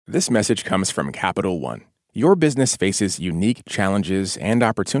This message comes from Capital One. Your business faces unique challenges and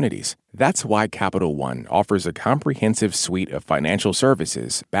opportunities. That's why Capital One offers a comprehensive suite of financial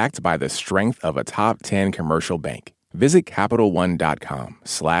services backed by the strength of a top 10 commercial bank. Visit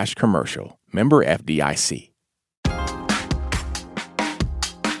CapitalOne.com/commercial. Member FDIC.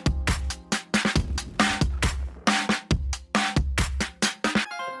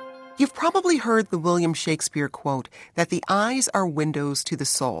 You've probably heard the William Shakespeare quote that the eyes are windows to the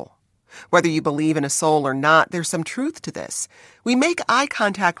soul. Whether you believe in a soul or not, there's some truth to this. We make eye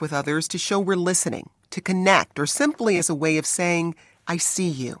contact with others to show we're listening, to connect, or simply as a way of saying, I see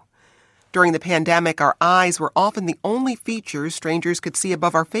you. During the pandemic, our eyes were often the only features strangers could see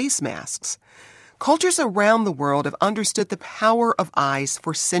above our face masks. Cultures around the world have understood the power of eyes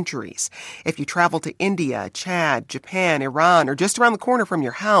for centuries. If you travel to India, Chad, Japan, Iran, or just around the corner from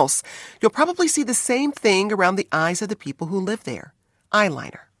your house, you'll probably see the same thing around the eyes of the people who live there.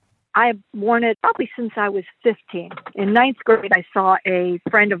 Eyeliner. I've worn it probably since I was 15. In ninth grade, I saw a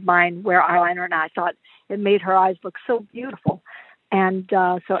friend of mine wear eyeliner, and I thought it made her eyes look so beautiful. And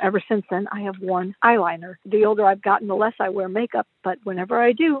so ever since then, I have worn eyeliner. The older I've gotten, the less I wear makeup, but whenever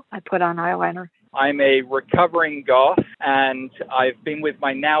I do, I put on eyeliner. I'm a recovering goth, and I've been with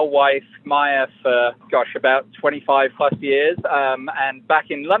my now wife, Maya, for, about 25 plus years. And back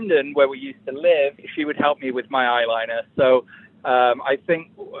in London, where we used to live, she would help me with my eyeliner. So I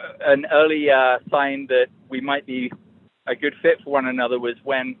think an early sign that we might be a good fit for one another was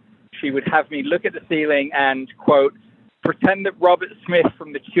when she would have me look at the ceiling and, quote, pretend that Robert Smith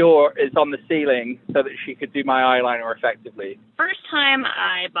from The Cure is on the ceiling so that she could do my eyeliner effectively. First time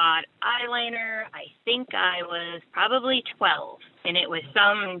I bought eyeliner, I think I was probably 12. And it was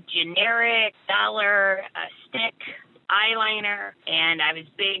some generic dollar a stick eyeliner. And I was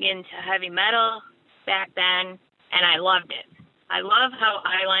big into heavy metal back then, and I loved it. I love how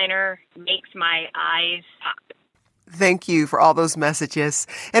eyeliner makes my eyes pop. Thank you for all those messages.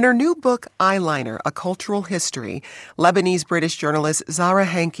 In her new book, Eyeliner, A Cultural History, Lebanese-British journalist Zahra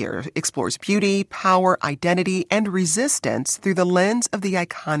Hankir explores beauty, power, identity, and resistance through the lens of the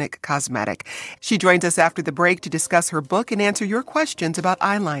iconic cosmetic. She joins us after the break to discuss her book and answer your questions about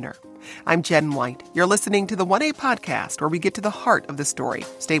eyeliner. I'm Jen White. You're listening to the 1A podcast, where we get to the heart of the story.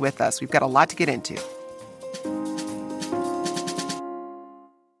 Stay with us. We've got a lot to get into.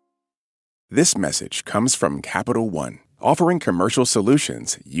 This message comes from Capital One, offering commercial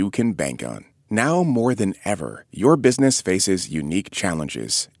solutions you can bank on. Now more than ever, your business faces unique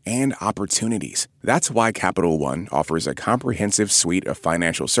challenges and opportunities. That's why Capital One offers a comprehensive suite of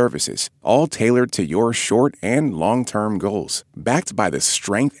financial services, all tailored to your short and long-term goals. Backed by the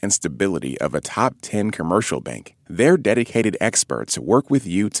strength and stability of a top 10 commercial bank, their dedicated experts work with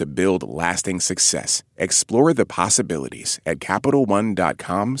you to build lasting success. Explore the possibilities at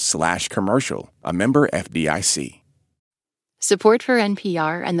CapitalOne.com/commercial, a member FDIC. Support for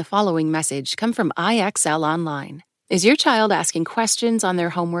NPR and the following message come from IXL Online. Is your child asking questions on their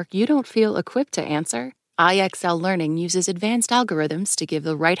homework you don't feel equipped to answer? IXL Learning uses advanced algorithms to give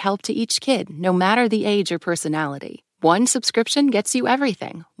the right help to each kid, no matter the age or personality. One subscription gets you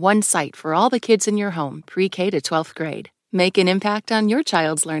everything. One site for all the kids in your home, pre-K to 12th grade. Make an impact on your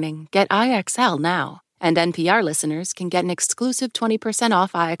child's learning. Get IXL now. And NPR listeners can get an exclusive 20%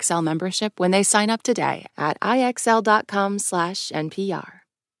 off IXL membership when they sign up today at IXL.com/NPR.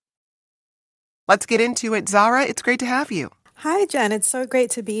 Let's get into it. Zahra, it's great to have you. Hi, Jen. It's so great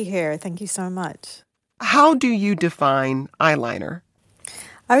to be here. Thank you so much. How do you define eyeliner?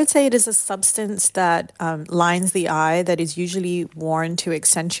 I would say it is a substance that lines the eye that is usually worn to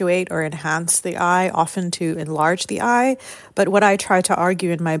accentuate or enhance the eye, often to enlarge the eye. But what I try to argue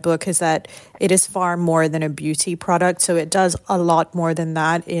in my book is that it is far more than a beauty product. So it does a lot more than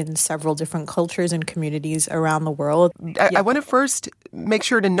that in several different cultures and communities around the world. I want to first make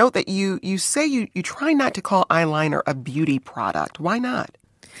sure to note that you say you try not to call eyeliner a beauty product. Why not?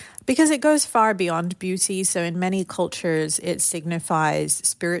 Because it goes far beyond beauty. So in many cultures, it signifies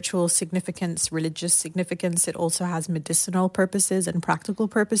spiritual significance, religious significance. It also has medicinal purposes and practical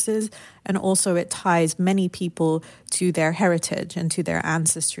purposes. And also it ties many people to their heritage and to their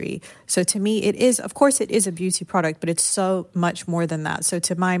ancestry. So to me, it is a beauty product, but it's so much more than that. So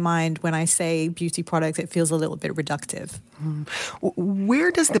to my mind, when I say beauty products, it feels a little bit reductive. Where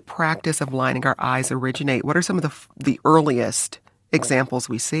does the practice of lining our eyes originate? What are some of the earliest examples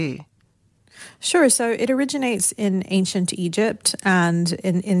we see? Sure. So it originates in ancient Egypt, and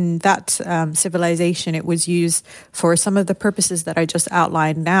in that civilization, it was used for some of the purposes that I just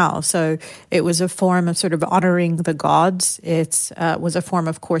outlined now. So it was a form of sort of honoring the gods. It was a form,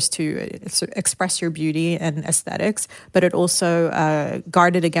 of course, to express your beauty and aesthetics, but it also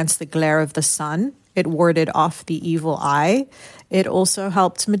guarded against the glare of the sun. It warded off the evil eye. It also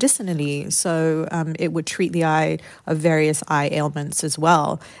helped medicinally, so it would treat the eye of various eye ailments as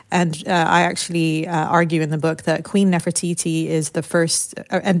well. And I actually argue in the book that Queen Nefertiti is the first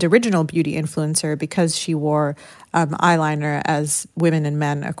and original beauty influencer because she wore eyeliner as women and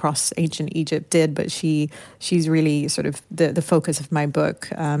men across ancient Egypt did. But she's really sort of the focus of my book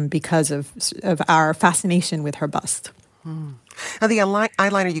because of our fascination with her bust. Now, the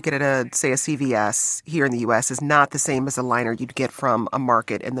eyeliner you get at, say, a CVS here in the U.S. is not the same as a liner you'd get from a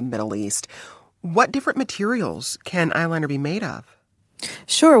market in the Middle East. What different materials can eyeliner be made of?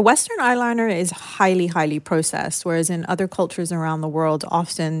 Sure. Western eyeliner is highly, highly processed, whereas in other cultures around the world,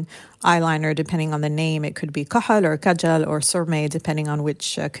 often eyeliner, depending on the name, it could be kahal or kajal or surme, depending on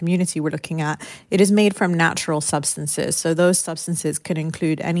which community we're looking at. It is made from natural substances. So those substances could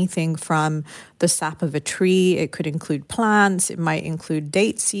include anything from the sap of a tree. It could include plants. It might include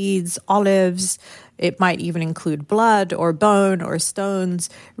date seeds, olives. It might even include blood or bone or stones.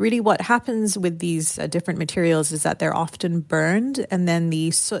 Really, what happens with these different materials is that they're often burned, and then the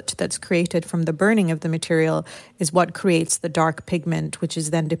soot that's created from the burning of the material is what creates the dark pigment, which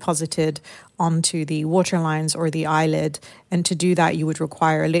is then deposited onto the waterlines or the eyelid. And to do that, you would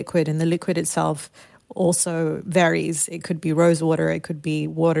require a liquid, and the liquid itself also varies. It could be rose water, it could be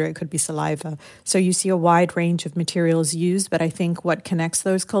water, it could be saliva. So you see a wide range of materials used, but I think what connects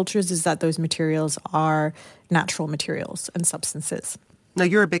those cultures is that those materials are natural materials and substances. Now,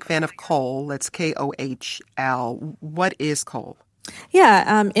 you're a big fan of kohl. That's Kohl. What is kohl?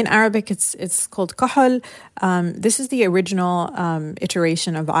 Yeah, in Arabic, it's called kahal. This is the original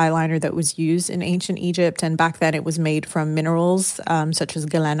iteration of eyeliner that was used in ancient Egypt, and back then it was made from minerals such as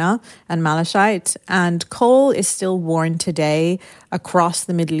galena and malachite. And kohl is still worn today across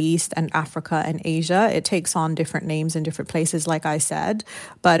the Middle East and Africa and Asia. It takes on different names in different places, like I said,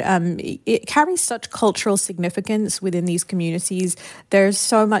 but it carries such cultural significance within these communities. There's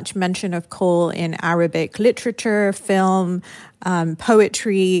so much mention of kohl in Arabic literature, film,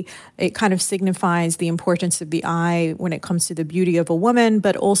 poetry. It kind of signifies the importance of the eye when it comes to the beauty of a woman,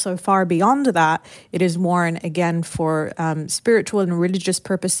 but also far beyond that, it is worn again for spiritual and religious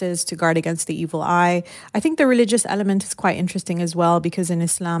purposes to guard against the evil eye. I think the religious element is quite interesting as well, because in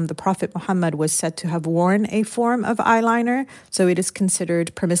Islam, the Prophet Muhammad was said to have worn a form of eyeliner, so it is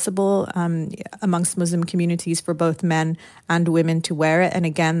considered permissible amongst Muslim communities for both men and women to wear it. And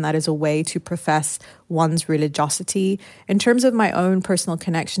again, that is a way to profess one's religiosity. In terms of my own personal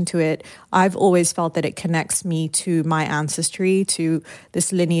connection to it, I've always felt that it connects me to my ancestry, to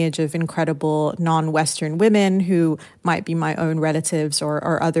this lineage of incredible non-Western women who might be my own relatives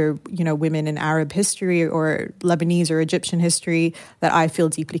or other, women in Arab history or Lebanese or Egyptian history that I feel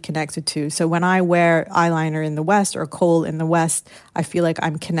deeply connected to. So when I wear eyeliner in the West or kohl in the West, I feel like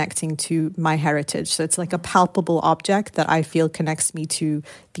I'm connecting to my heritage. So it's like a palpable object that I feel connects me to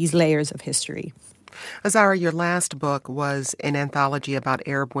these layers of history. Azara, your last book was an anthology about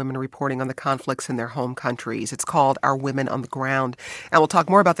Arab women reporting on the conflicts in their home countries. It's called Our Women on the Ground, and we'll talk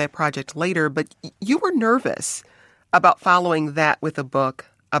more about that project later, but you were nervous about following that with a book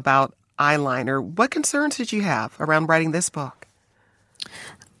about eyeliner. What concerns did you have around writing this book?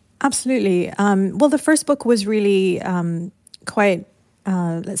 Absolutely. Well, the first book was really quite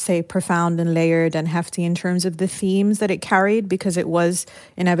let's say, profound and layered and hefty in terms of the themes that it carried, because it was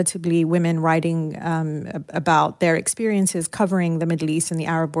inevitably women writing about their experiences covering the Middle East and the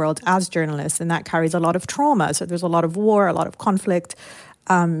Arab world as journalists, and that carries a lot of trauma. So there's a lot of war, a lot of conflict.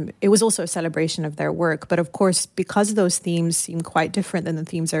 It was also a celebration of their work. But of course, because those themes seem quite different than the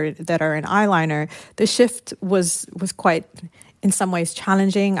themes that are in eyeliner, the shift was quite, in some ways,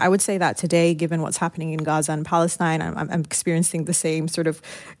 challenging. I would say that today, given what's happening in Gaza and Palestine, I'm experiencing the same sort of,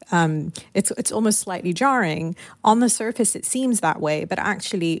 it's almost slightly jarring. On the surface, it seems that way. But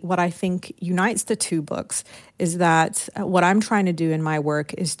actually, what I think unites the two books is that what I'm trying to do in my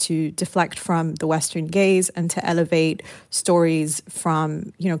work is to deflect from the Western gaze and to elevate stories from,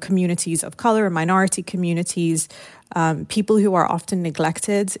 communities of color, minority communities, people who are often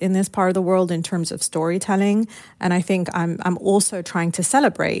neglected in this part of the world in terms of storytelling. And I think I'm also trying to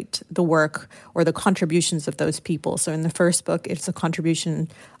celebrate the work or the contributions of those people. So in the first book, it's a contribution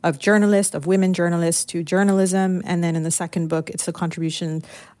of journalists, of women journalists to journalism. And then in the second book, it's a contribution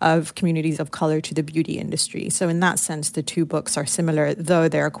of communities of color to the beauty industry. So in that sense, the two books are similar, though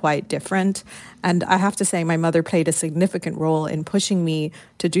they're quite different. And I have to say, my mother played a significant role in pushing me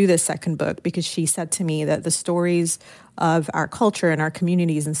to do this second book, because she said to me that the stories of our culture and our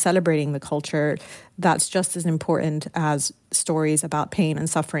communities and celebrating the culture, that's just as important as stories about pain and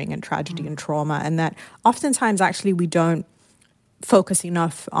suffering and tragedy and trauma. And that oftentimes actually we don't focus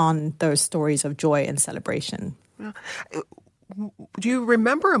enough on those stories of joy and celebration. Do you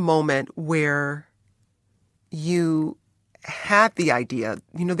remember a moment where you had the idea,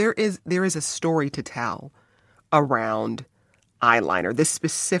 there is a story to tell around eyeliner, this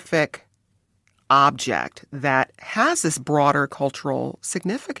specific object that has this broader cultural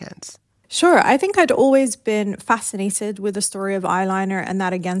significance? Sure. I think I'd always been fascinated with the story of eyeliner, and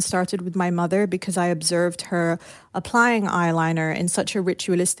that again started with my mother because I observed her applying eyeliner in such a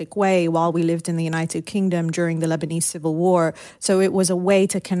ritualistic way while we lived in the United Kingdom during the Lebanese Civil War. So it was a way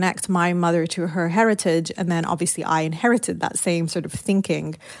to connect my mother to her heritage, and then obviously I inherited that same sort of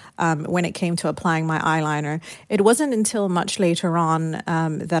thinking when it came to applying my eyeliner. It wasn't until much later on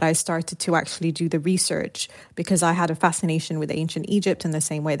that I started to actually do the research, because I had a fascination with ancient Egypt in the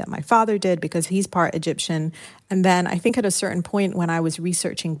same way that my father did, because he's part Egyptian. And then I think at a certain point when I was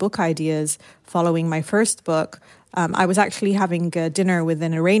researching book ideas following my first book, I was actually having dinner with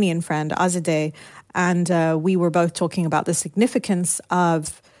an Iranian friend, Azadeh, and we were both talking about the significance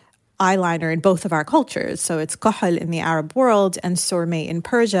of eyeliner in both of our cultures. So it's kahl in the Arab world and surmay in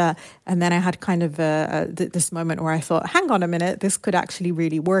Persia. And then I had kind of this moment where I thought, hang on a minute, this could actually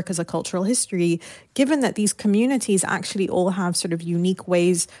really work as a cultural history, given that these communities actually all have sort of unique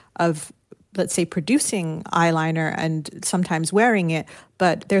ways of, let's say, producing eyeliner and sometimes wearing it,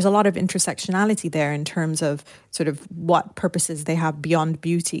 but there's a lot of intersectionality there in terms of sort of what purposes they have beyond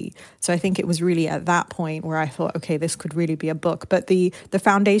beauty. So I think it was really at that point where I thought, okay, this could really be a book. But the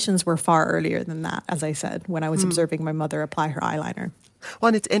foundations were far earlier than that, as I said, when I was observing my mother apply her eyeliner. Well,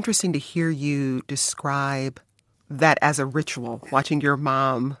 and it's interesting to hear you describe that as a ritual, watching your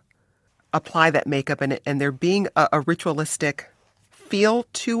mom apply that makeup and there being a ritualistic feel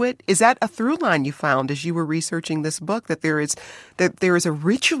to it. Is that a through line you found as you were researching this book, that there is a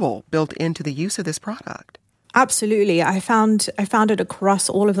ritual built into the use of this product? Absolutely. I found it across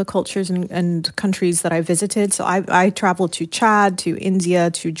all of the cultures and countries that I visited. So I traveled to Chad, to India,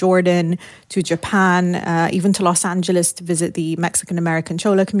 to Jordan, to Japan, even to Los Angeles to visit the Mexican-American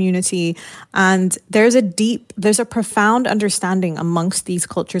Chola community. And there's a profound understanding amongst these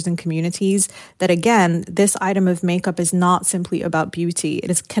cultures and communities that, again, this item of makeup is not simply about beauty. It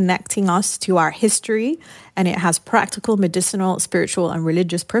is connecting us to our history, and it has practical, medicinal, spiritual, and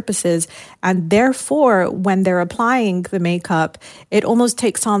religious purposes. And therefore, when they're applying the makeup, it almost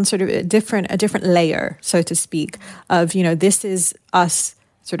takes on sort of a different layer, so to speak, of, this is us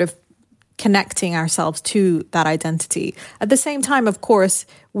sort of connecting ourselves to that identity. At the same time, of course,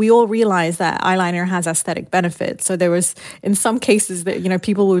 we all realize that eyeliner has aesthetic benefits. So there was, in some cases, that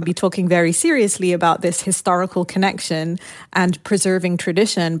people would be talking very seriously about this historical connection and preserving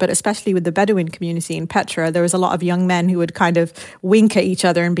tradition. But especially with the Bedouin community in Petra, there was a lot of young men who would kind of wink at each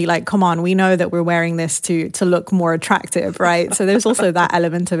other and be like, "Come on, we know that we're wearing this to look more attractive, right?" So there's also that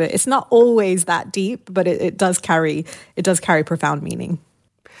element of it. It's not always that deep, but it does carry profound meaning.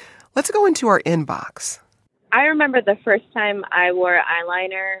 Let's go into our inbox. I remember the first time I wore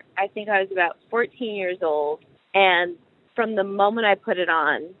eyeliner. I think I was about 14 years old. And from the moment I put it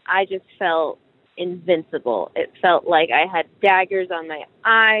on, I just felt invincible. It felt like I had daggers on my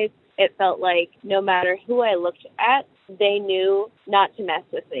eyes. It felt like no matter who I looked at, they knew not to mess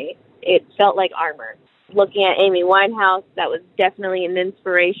with me. It felt like armor. Looking at Amy Winehouse, that was definitely an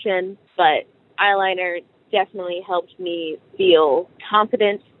inspiration. But eyeliner definitely helped me feel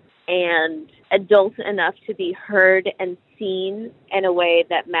confident and adult enough to be heard and seen in a way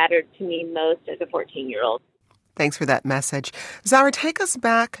that mattered to me most as a 14-year-old. Thanks for that message. Zahra, take us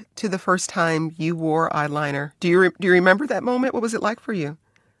back to the first time you wore eyeliner. Do you remember that moment? What was it like for you?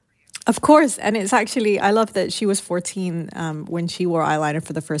 Of course. And it's actually, I love that she was 14 when she wore eyeliner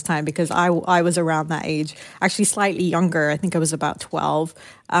for the first time, because I was around that age, actually slightly younger. I think I was about 12.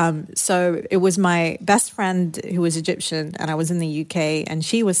 So it was my best friend who was Egyptian, and I was in the UK, and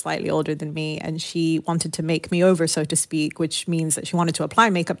she was slightly older than me, and she wanted to make me over, so to speak, which means that she wanted to apply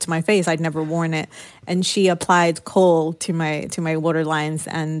makeup to my face. I'd never worn it. And she applied kohl to my waterlines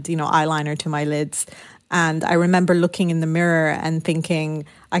and, eyeliner to my lids. And I remember looking in the mirror and thinking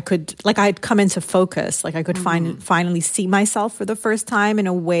I'd come into focus, like I could finally see myself for the first time in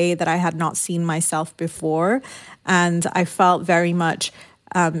a way that I had not seen myself before. And I felt very much,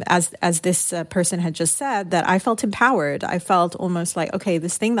 as this person had just said, that I felt empowered. I felt almost like, okay,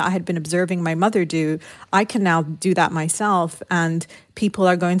 this thing that I had been observing my mother do, I can now do that myself. And people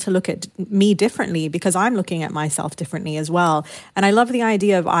are going to look at me differently because I'm looking at myself differently as well. And I love the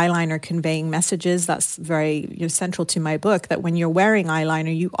idea of eyeliner conveying messages. That's very central to my book, that when you're wearing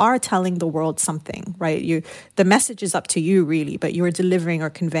eyeliner, you are telling the world something, right? The message is up to you, really, but you are delivering or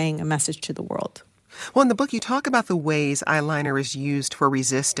conveying a message to the world. Well, in the book, you talk about the ways eyeliner is used for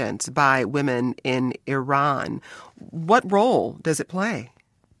resistance by women in Iran. What role does it play?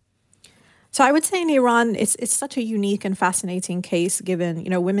 So I would say in Iran, it's such a unique and fascinating case, given,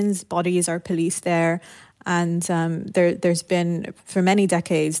 women's bodies are policed there. And there's been, for many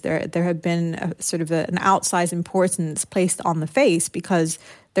decades, there have been an outsized importance placed on the face because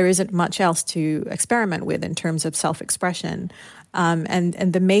there isn't much else to experiment with in terms of self-expression.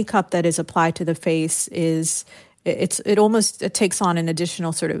 And the makeup that is applied to the face it takes on an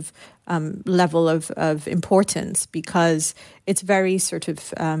additional sort of level of importance because it's very sort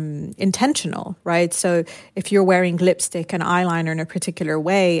of intentional, right? So if you're wearing lipstick and eyeliner in a particular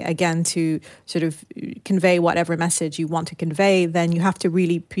way, again, to sort of convey whatever message you want to convey, then you have to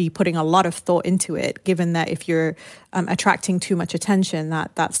really be putting a lot of thought into it, given that if you're attracting too much attention,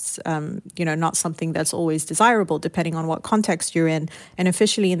 that's not something that's always desirable, depending on what context you're in. And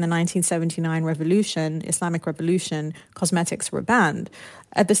officially in the 1979 Islamic Revolution, cosmetics were banned.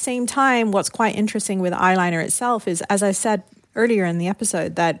 At the same time, what's quite interesting with eyeliner itself is, as I said earlier in the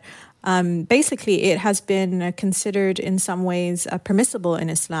episode, that basically it has been considered in some ways permissible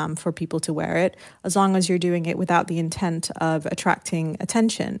in Islam for people to wear it, as long as you're doing it without the intent of attracting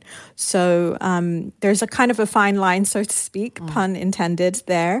attention. So there's a kind of a fine line, so to speak, pun intended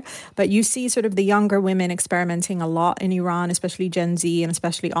there. But you see sort of the younger women experimenting a lot in Iran, especially Gen Z and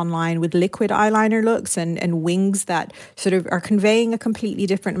especially online, with liquid eyeliner looks and wings that sort of are conveying a completely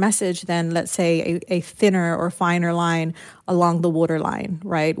different message than, let's say, a thinner or finer line along the waterline,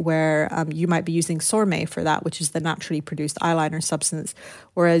 right, where you might be using sorme for that, which is the naturally produced eyeliner substance,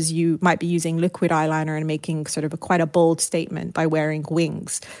 whereas you might be using liquid eyeliner and making sort of quite a bold statement by wearing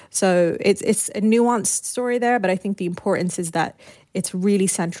wings. So it's a nuanced story there, but I think the importance is that it's really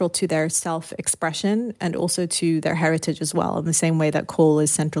central to their self-expression and also to their heritage as well, in the same way that kohl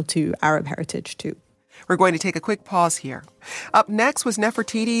is central to Arab heritage too. We're going to take a quick pause here. Up next was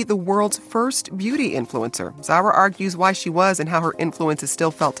Nefertiti, the world's first beauty influencer. Zara argues why she was and how her influence is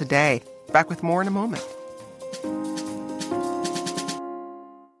still felt today. Back with more in a moment.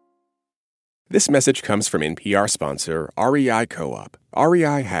 This message comes from NPR sponsor REI Co-op.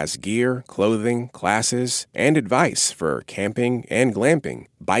 REI has gear, clothing, classes, and advice for camping and glamping,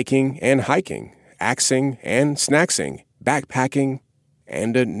 biking and hiking, axing and snacksing, backpacking,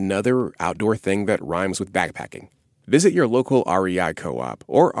 and another outdoor thing that rhymes with backpacking. Visit your local REI Co-op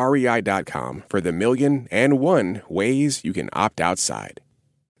or rei.com for the 1,000,001 ways you can opt outside.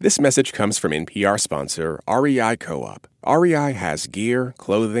 This message comes from NPR sponsor REI Co-op. REI has gear,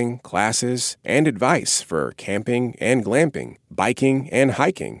 clothing, classes, and advice for camping and glamping, biking and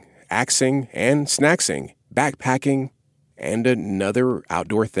hiking, axing and snacksing, backpacking, and another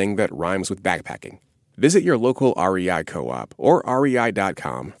outdoor thing that rhymes with backpacking. Visit your local REI Co-op or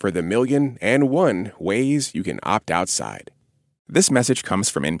rei.com for the 1,000,001 ways you can opt outside. This message comes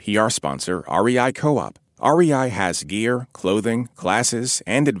from NPR sponsor REI Co-op. REI has gear, clothing, classes,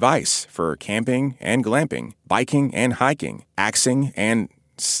 and advice for camping and glamping, biking and hiking, axing and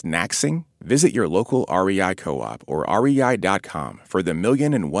snacksing. Visit your local REI Co-op or rei.com for the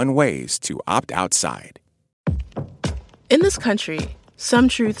 1,000,001 ways to opt outside. In this country, some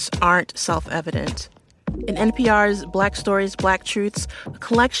truths aren't self-evident. In NPR's Black Stories, Black Truths, a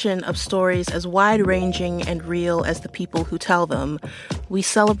collection of stories as wide-ranging and real as the people who tell them, we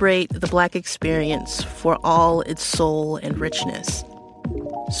celebrate the Black experience for all its soul and richness.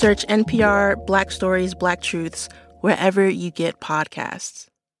 Search NPR Black Stories, Black Truths wherever you get podcasts.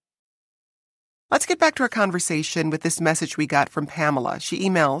 Let's get back to our conversation with this message we got from Pamela. She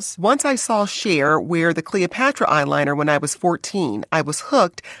emails, "Once I saw Cher wear the Cleopatra eyeliner when I was 14. I was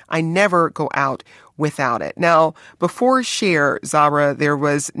hooked. I never go out without it." Now, before Cher, Zara, there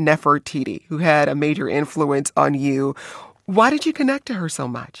was Nefertiti, who had a major influence on you. Why did you connect to her so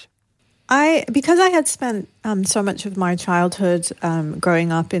much? Because I had spent so much of my childhood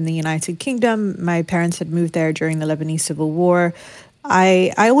growing up in the United Kingdom. My parents had moved there during the Lebanese Civil War.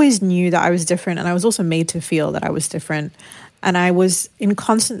 I always knew that I was different, and I was also made to feel that I was different. And I was in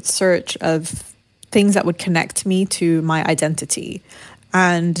constant search of things that would connect me to my identity.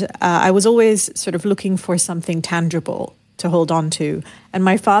 And I was always sort of looking for something tangible to hold on to. And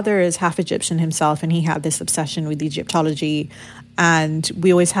my father is half Egyptian himself, and he had this obsession with Egyptology. And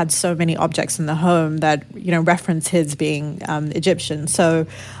we always had so many objects in the home that, reference his being Egyptian. So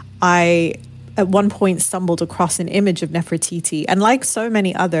I, at one point, stumbled across an image of Nefertiti. And like so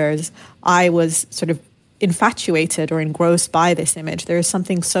many others, I was sort of infatuated or engrossed by this image. There is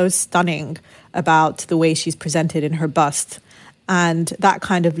something so stunning about the way she's presented in her bust. And that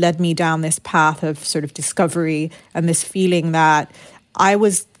kind of led me down this path of sort of discovery and this feeling that I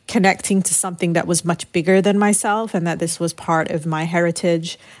was connecting to something that was much bigger than myself, and that this was part of my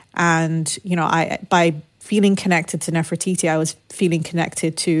heritage. And, by feeling connected to Nefertiti, I was feeling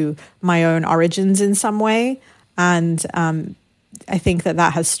connected to my own origins in some way. And I think that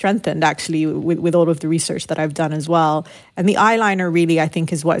has strengthened actually with all of the research that I've done as well. And the eyeliner really, I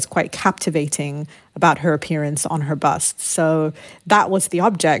think, is what is quite captivating about her appearance on her bust. So that was the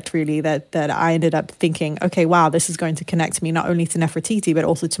object really that I ended up thinking, okay, wow, this is going to connect me not only to Nefertiti, but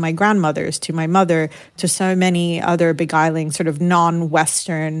also to my grandmothers, to my mother, to so many other beguiling sort of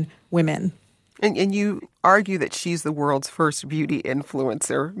non-Western women. And you argue that she's the world's first beauty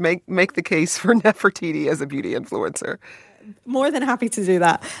influencer. Make the case for Nefertiti as a beauty influencer. More than happy to do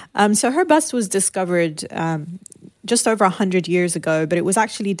that. So her bust was discovered just over 100 years ago, but it was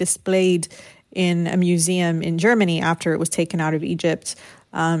actually displayed in a museum in Germany after it was taken out of Egypt.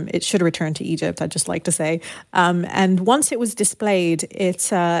 It should return to Egypt, I'd just like to say. And once it was displayed,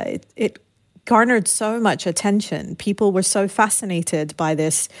 it garnered so much attention. People were so fascinated by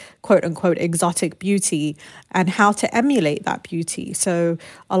this quote unquote exotic beauty and how to emulate that beauty. So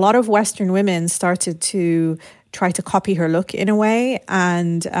a lot of Western women started to try to copy her look in a way,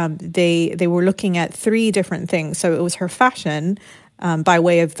 and they were looking at three different things. So it was her fashion by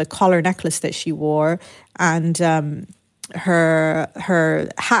way of the collar necklace that she wore, and her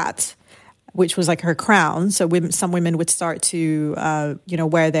hat, which was like her crown. So some women would start to,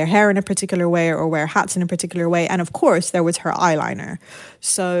 wear their hair in a particular way or wear hats in a particular way. And of course, there was her eyeliner.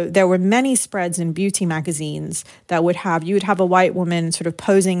 So there were many spreads in beauty magazines that you would have a white woman sort of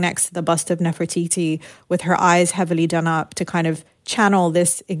posing next to the bust of Nefertiti with her eyes heavily done up to kind of channel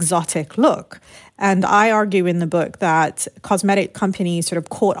this exotic look. And I argue in the book that cosmetic companies sort of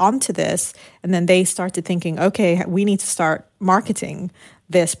caught onto this, and then they started thinking, okay, we need to start marketing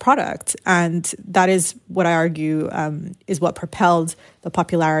this product. And that is what I argue is what propelled the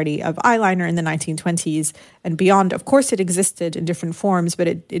popularity of eyeliner in the 1920s and beyond. Of course, it existed in different forms, but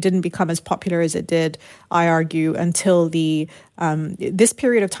it didn't become as popular as it did, I argue, until this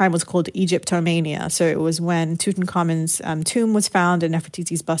period of time was called Egyptomania. So it was when Tutankhamun's tomb was found and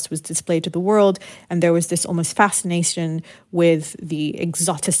Nefertiti's bust was displayed to the world. And there was this almost fascination with the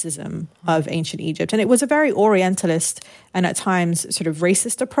exoticism of ancient Egypt. And it was a very Orientalist and at times sort of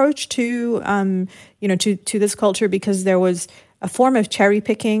racist approach to this culture, because there was a form of cherry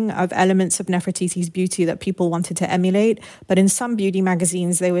picking of elements of Nefertiti's beauty that people wanted to emulate. But in some beauty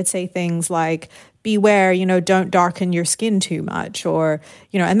magazines, they would say things like, beware, don't darken your skin too much, or,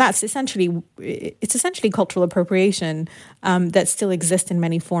 and it's essentially cultural appropriation that still exists in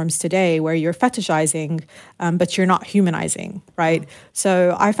many forms today, where you're fetishizing, but you're not humanizing, right?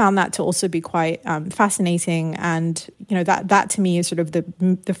 So I found that to also be quite fascinating. And, that to me is sort of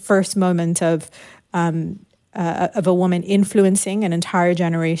the first moment of a woman influencing an entire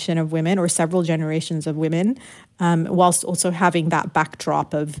generation of women or several generations of women, whilst also having that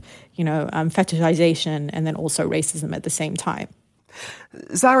backdrop of, fetishization and then also racism at the same time.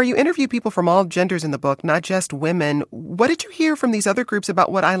 Zahra, you interview people from all genders in the book, not just women. What did you hear from these other groups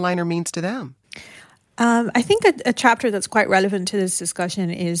about what eyeliner means to them? I think a chapter that's quite relevant to this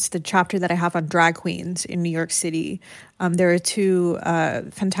discussion is the chapter that I have on drag queens in New York City. There are two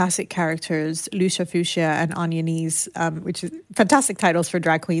fantastic characters, Lucia Fuchsia and Anya Knees, which is fantastic titles for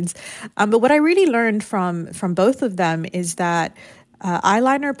drag queens. But what I really learned from both of them is that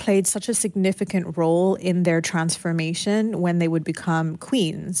eyeliner played such a significant role in their transformation when they would become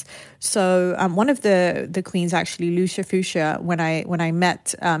queens. So one of the queens, actually, Lucia Fuchsia, when I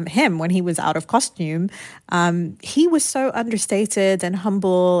met him when he was out of costume, he was so understated and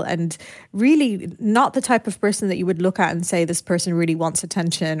humble and really not the type of person that you would look at and say, this person really wants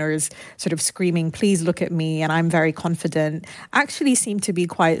attention or is sort of screaming, please look at me and I'm very confident. Actually seemed to be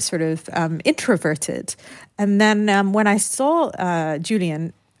quite sort of introverted. And then when I saw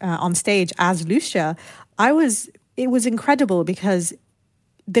Julian on stage as Lucia, it was incredible, because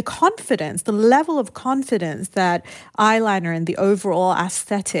the confidence, the level of confidence that eyeliner and the overall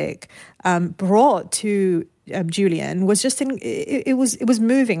aesthetic brought to Julian, was just it was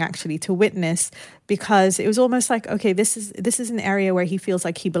moving actually to witness, because it was almost like, okay, this is an area where he feels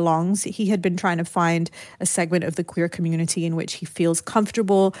like he belongs. He had been trying to find a segment of the queer community in which he feels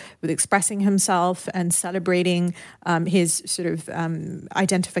comfortable with expressing himself and celebrating his sort of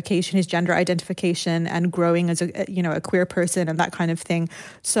identification, his gender identification, and growing as a queer person and that kind of thing.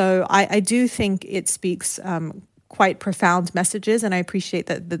 So I do think it speaks quite profound messages, and I appreciate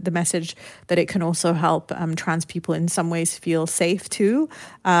that the message that it can also help trans people in some ways feel safe too.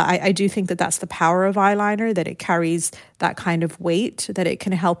 I do think that that's the power of eyeliner, that it carries that kind of weight, that it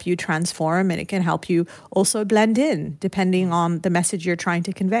can help you transform, and it can help you also blend in depending on the message you're trying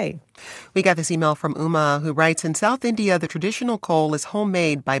to convey. We got this email from Uma, who writes, in South India, the traditional kohl is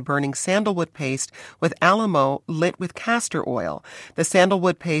homemade by burning sandalwood paste with alamo lit with castor oil. The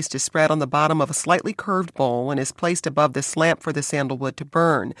sandalwood paste is spread on the bottom of a slightly curved bowl and is placed above this lamp for the sandalwood to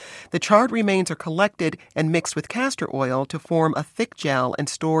burn. The charred remains are collected and mixed with castor oil to form a thick gel and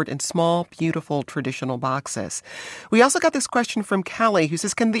stored in small, beautiful traditional boxes. We also got this question from Kelly, who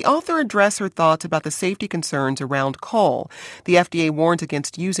says, can the author address her thoughts about the safety concerns around kohl? The FDA warns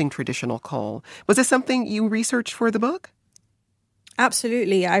against using traditional kohl. Was this something you researched for the book?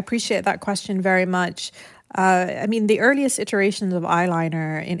 Absolutely. I appreciate that question very much. The earliest iterations of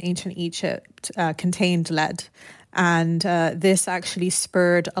eyeliner in ancient Egypt contained lead. And this actually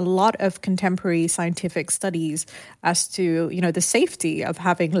spurred a lot of contemporary scientific studies as to, the safety of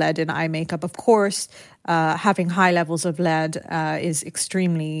having lead in eye makeup. Of course, having high levels of lead is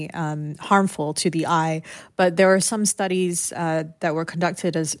extremely harmful to the eye. But there are some studies that were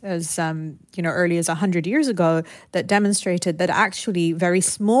conducted as early as 100 years ago that demonstrated that actually very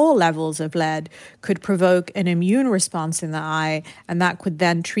small levels of lead could provoke an immune response in the eye, and that could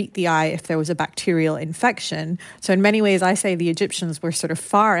then treat the eye if there was a bacterial infection. So in many ways, I say the Egyptians were sort of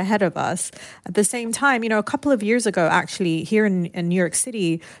far ahead of us. At the same time, a couple of years ago, actually, here in New York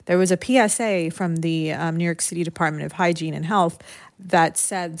City, there was a PSA from the New York City Department of Hygiene and Health that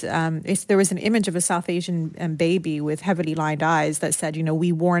said, there was an image of a South Asian baby with heavily lined eyes that said,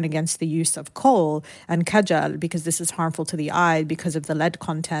 we warn against the use of kohl and kajal because this is harmful to the eye because of the lead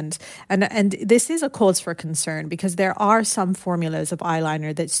content. And this is a cause for concern, because there are some formulas of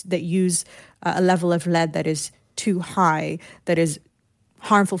eyeliner that use a level of lead that is too high, that is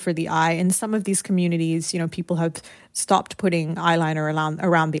harmful for the eye. In some of these communities, people have stopped putting eyeliner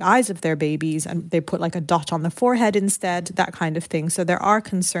around the eyes of their babies, and they put like a dot on the forehead instead, that kind of thing. So there are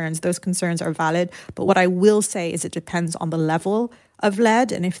concerns. Those concerns are valid. But what I will say is it depends on the level of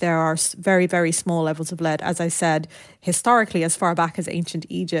lead. And if there are very, very small levels of lead, as I said, historically, as far back as ancient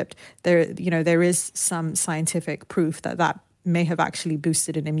Egypt, there is some scientific proof that may have actually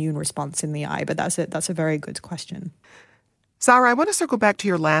boosted an immune response in the eye. But that's a very good question. Sarah, I want to circle back to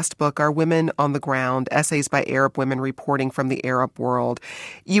your last book, Our Women on the Ground, Essays by Arab Women Reporting from the Arab World.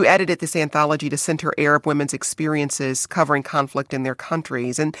 You edited this anthology to center Arab women's experiences covering conflict in their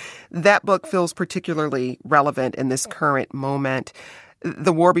countries, and that book feels particularly relevant in this current moment.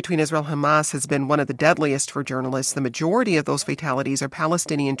 The war between Israel and Hamas has been one of the deadliest for journalists. The majority of those fatalities are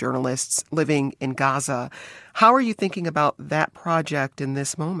Palestinian journalists living in Gaza. How are you thinking about that project in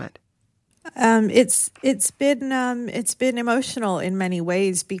this moment? It's been emotional in many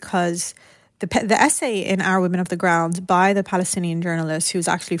ways, because the essay in Our Women of the Ground by the Palestinian journalist who's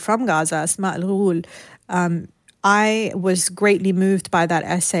actually from Gaza, Asma al-Ghul, I was greatly moved by that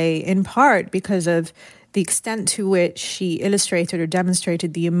essay, in part because of the extent to which she illustrated or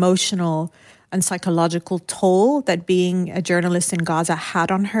demonstrated the emotional and psychological toll that being a journalist in Gaza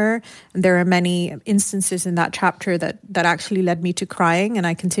had on her. And there are many instances in that chapter that actually led me to crying. And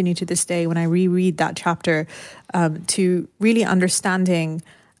I continue to this day, when I reread that chapter, to really understanding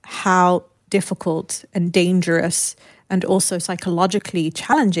how difficult and dangerous and also psychologically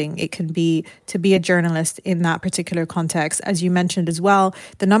challenging it can be to be a journalist in that particular context. As you mentioned as well,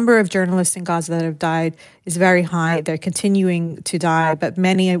 the number of journalists in Gaza that have died is very high. They're continuing to die, but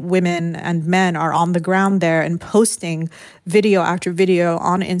many women and men are on the ground there and posting video after video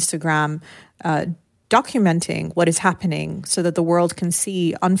on Instagram, documenting what is happening so that the world can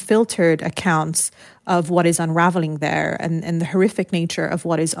see unfiltered accounts of what is unraveling there and the horrific nature of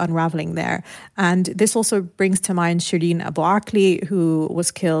what is unraveling there. And this also brings to mind Shireen Abu Akleh, who was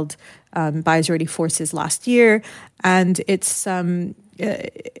killed by Israeli forces last year. And it's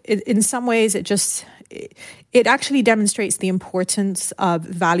in some ways, it actually demonstrates the importance of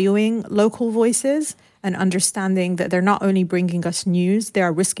valuing local voices and understanding that they're not only bringing us news, they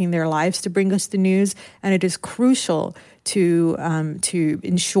are risking their lives to bring us the news. And it is crucial to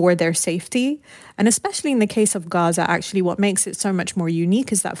ensure their safety. And especially in the case of Gaza, actually, what makes it so much more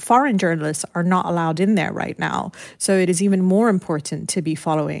unique is that foreign journalists are not allowed in there right now. So it is even more important to be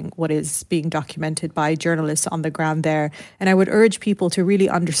following what is being documented by journalists on the ground there. And I would urge people to really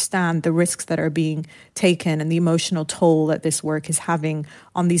understand the risks that are being taken and the emotional toll that this work is having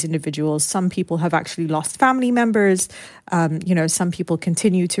on these individuals. Some people have actually lost family members. Some people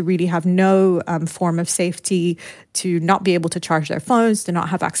continue to really have no form of safety, to not be able to charge their phones, to not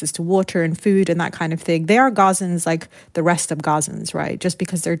have access to water and food and that kind of thing. They are Gazans like the rest of Gazans, right? Just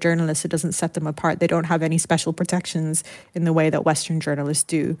because they're journalists, it doesn't set them apart. They don't have any special protections in the way that Western journalists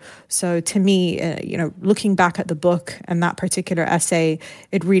do. So to me, looking back at the book and that particular essay,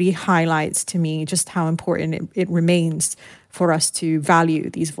 it really highlights to me just how important it remains for us to value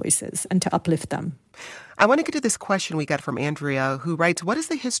these voices and to uplift them. I want to get to this question we got from Andrea, who writes, what is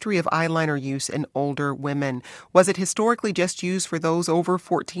the history of eyeliner use in older women? Was it historically just used for those over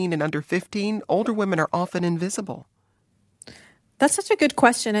 14 and under 15? Older women are often invisible. That's such a good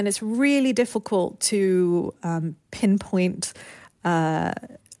question, and it's really difficult to pinpoint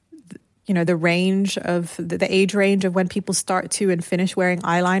the range of the age range of when people start to and finish wearing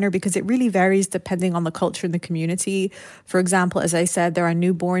eyeliner, because it really varies depending on the culture and the community. For example, as I said, there are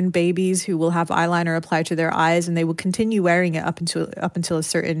newborn babies who will have eyeliner applied to their eyes, and they will continue wearing it up until a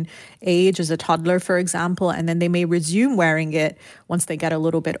certain age, as a toddler, for example, and then they may resume wearing it once they get a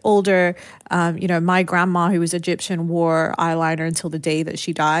little bit older. My grandma, who was Egyptian, wore eyeliner until the day that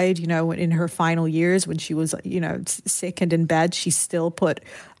she died. In her final years, when she was sick and in bed, she still put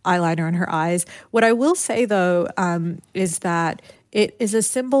eyeliner in her eyes. What I will say, though, is that it is a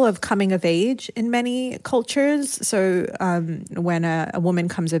symbol of coming of age in many cultures. So when a woman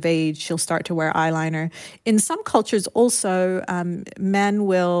comes of age, she'll start to wear eyeliner. In some cultures also, men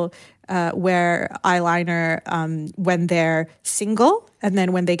will wear eyeliner when they're single, and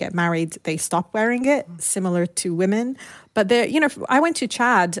then when they get married, they stop wearing it, similar to women. But I went to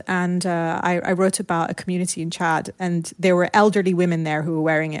Chad, and I wrote about a community in Chad, and there were elderly women there who were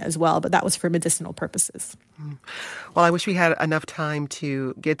wearing it as well, but that was for medicinal purposes. Well, I wish we had enough time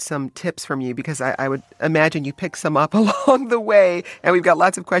to get some tips from you, because I would imagine you picked some up along the way, and we've got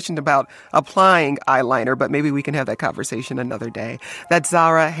lots of questions about applying eyeliner, but maybe we can have that conversation another day. That's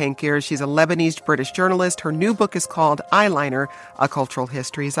Zahra Henker. She's a Lebanese-British journalist. Her new book is called Eyeliner, A Cultural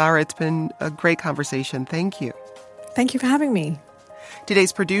History. Zahra, it's been a great conversation. Thank you. Thank you for having me.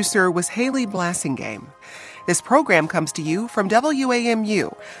 Today's producer was Haley Blassingame. This program comes to you from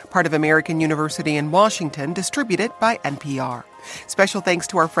WAMU, part of American University in Washington, distributed by NPR. Special thanks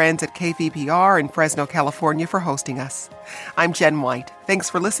to our friends at KVPR in Fresno, California for hosting us. I'm Jen White. Thanks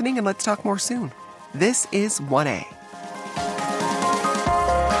for listening, and let's talk more soon. This is 1A.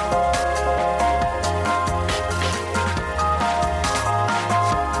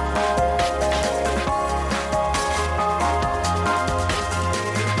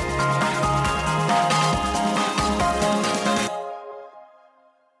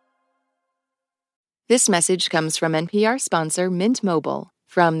 This message comes from NPR sponsor Mint Mobile.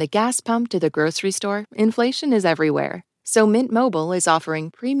 From the gas pump to the grocery store, inflation is everywhere. So Mint Mobile is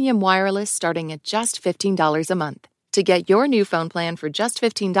offering premium wireless starting at just $15 a month. To get your new phone plan for just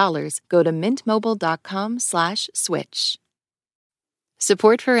 $15, go to mintmobile.com/switch.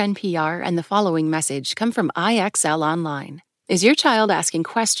 Support for NPR and the following message come from IXL Online. Is your child asking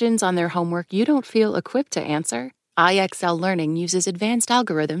questions on their homework you don't feel equipped to answer? IXL Learning uses advanced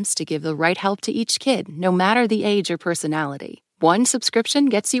algorithms to give the right help to each kid, no matter the age or personality. One subscription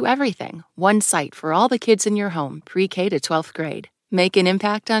gets you everything. One site for all the kids in your home, pre-K to 12th grade. Make an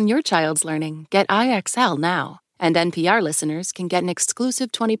impact on your child's learning. Get IXL now. And NPR listeners can get an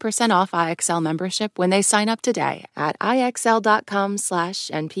exclusive 20% off IXL membership when they sign up today at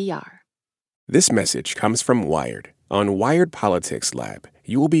IXL.com/NPR. This message comes from Wired. On Wired Politics Lab,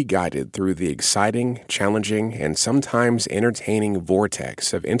 you will be guided through the exciting, challenging, and sometimes entertaining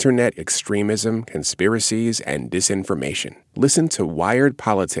vortex of internet extremism, conspiracies, and disinformation. Listen to Wired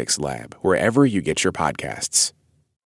Politics Lab wherever you get your podcasts.